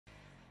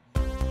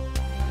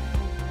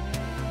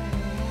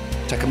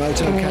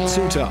Takamoto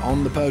Katsuta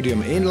on the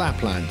podium in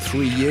Lapland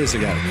 3 years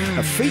ago,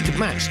 a feat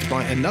matched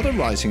by another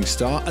rising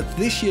star at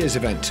this year's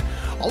event.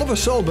 Oliver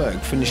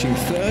Solberg finishing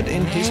third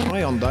in his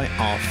Hyundai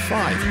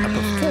R5, a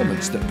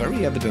performance that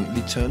very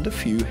evidently turned a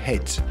few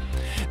heads.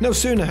 No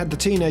sooner had the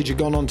teenager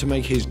gone on to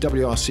make his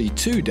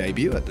WRC2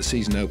 debut at the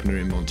season opener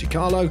in Monte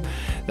Carlo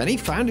than he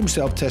found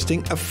himself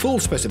testing a full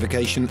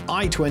specification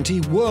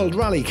i20 World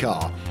Rally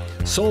car.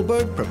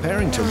 Solberg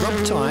preparing to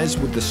rub tyres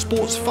with the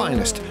sport's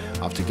finest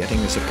after getting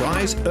a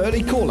surprise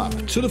early call-up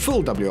to the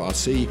full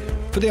WRC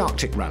for the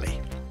Arctic Rally.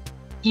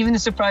 Even a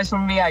surprise for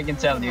me, I can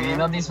tell you.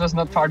 This was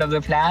not part of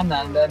the plan,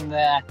 and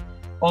then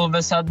all of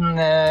a sudden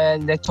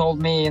they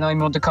told me, in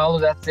Monte Carlo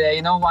that,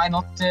 why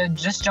not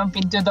just jump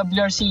into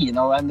WRC,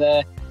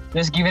 and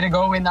just give it a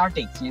go in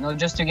Arctic,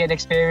 just to get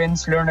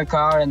experience, learn a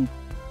car, and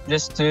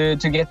just to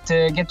get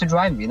to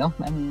drive,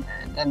 and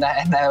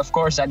of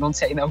course I don't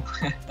say no.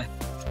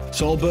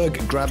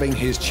 Solberg grabbing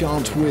his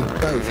chance with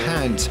both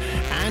hands,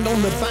 and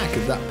on the back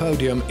of that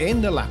podium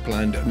in the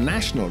Lapland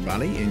National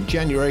Rally in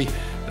January,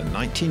 the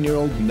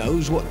 19-year-old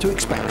knows what to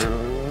expect.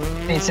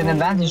 It's an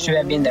advantage to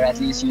have been there. At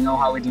least you know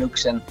how it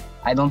looks, and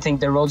I don't think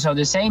the roads are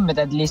the same, but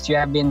at least you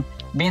have been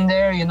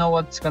there, you know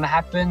what's going to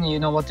happen, you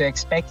know what to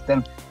expect.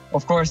 And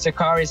of course the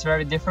car is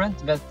very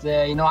different, but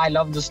I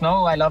love the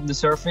snow, I love the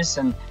surface,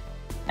 and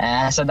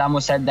as Adamo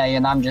said,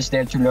 that I'm just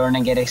there to learn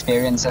and get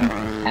experience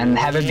and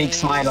have a big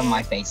smile on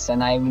my face,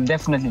 and I will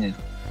definitely do.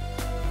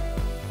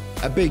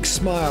 A big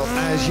smile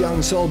as young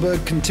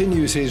Solberg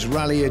continues his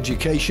rally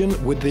education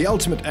with the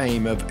ultimate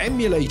aim of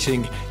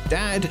emulating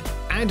dad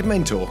and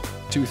mentor,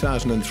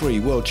 2003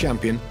 world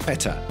champion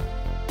Petter.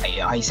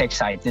 He's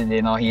excited,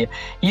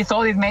 he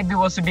thought it maybe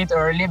was a bit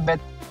early, but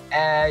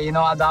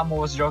Adamo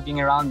was joking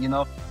around,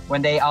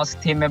 when they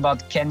asked him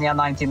about Kenya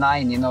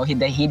 99,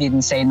 he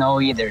didn't say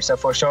no either. So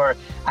for sure,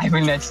 I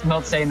will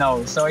not say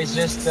no. So it's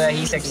just,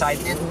 he's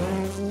excited.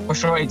 For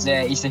sure, it's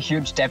a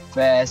huge step,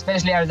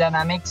 especially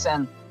aerodynamics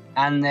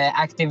and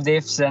active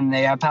diffs, and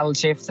you have paddle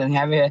shifts, and you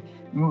have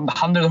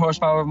 100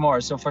 horsepower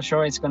more. So for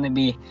sure, it's going to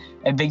be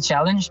a big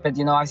challenge. But,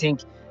 I think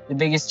the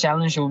biggest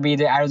challenge will be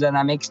the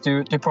aerodynamics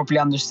to properly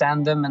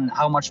understand them and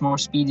how much more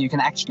speed you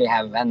can actually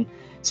have. And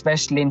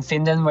especially in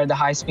Finland, where the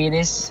high speed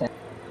is.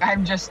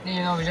 I'm just,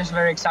 just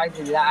very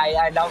excited.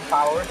 I love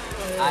power.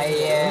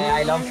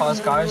 I love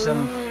fast cars,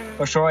 and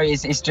for sure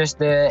it's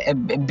just a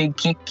big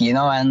kick,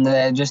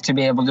 and just to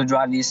be able to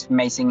drive these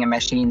amazing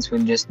machines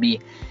will just be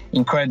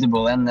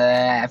incredible. And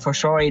for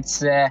sure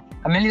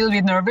I'm a little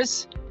bit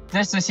nervous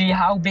just to see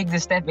how big the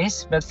step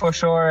is, but for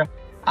sure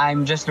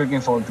I'm just looking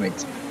forward to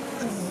it.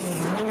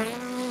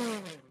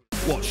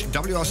 Watch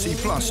WRC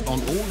Plus on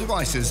all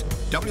devices,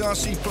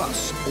 WRC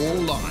Plus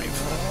All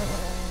Live.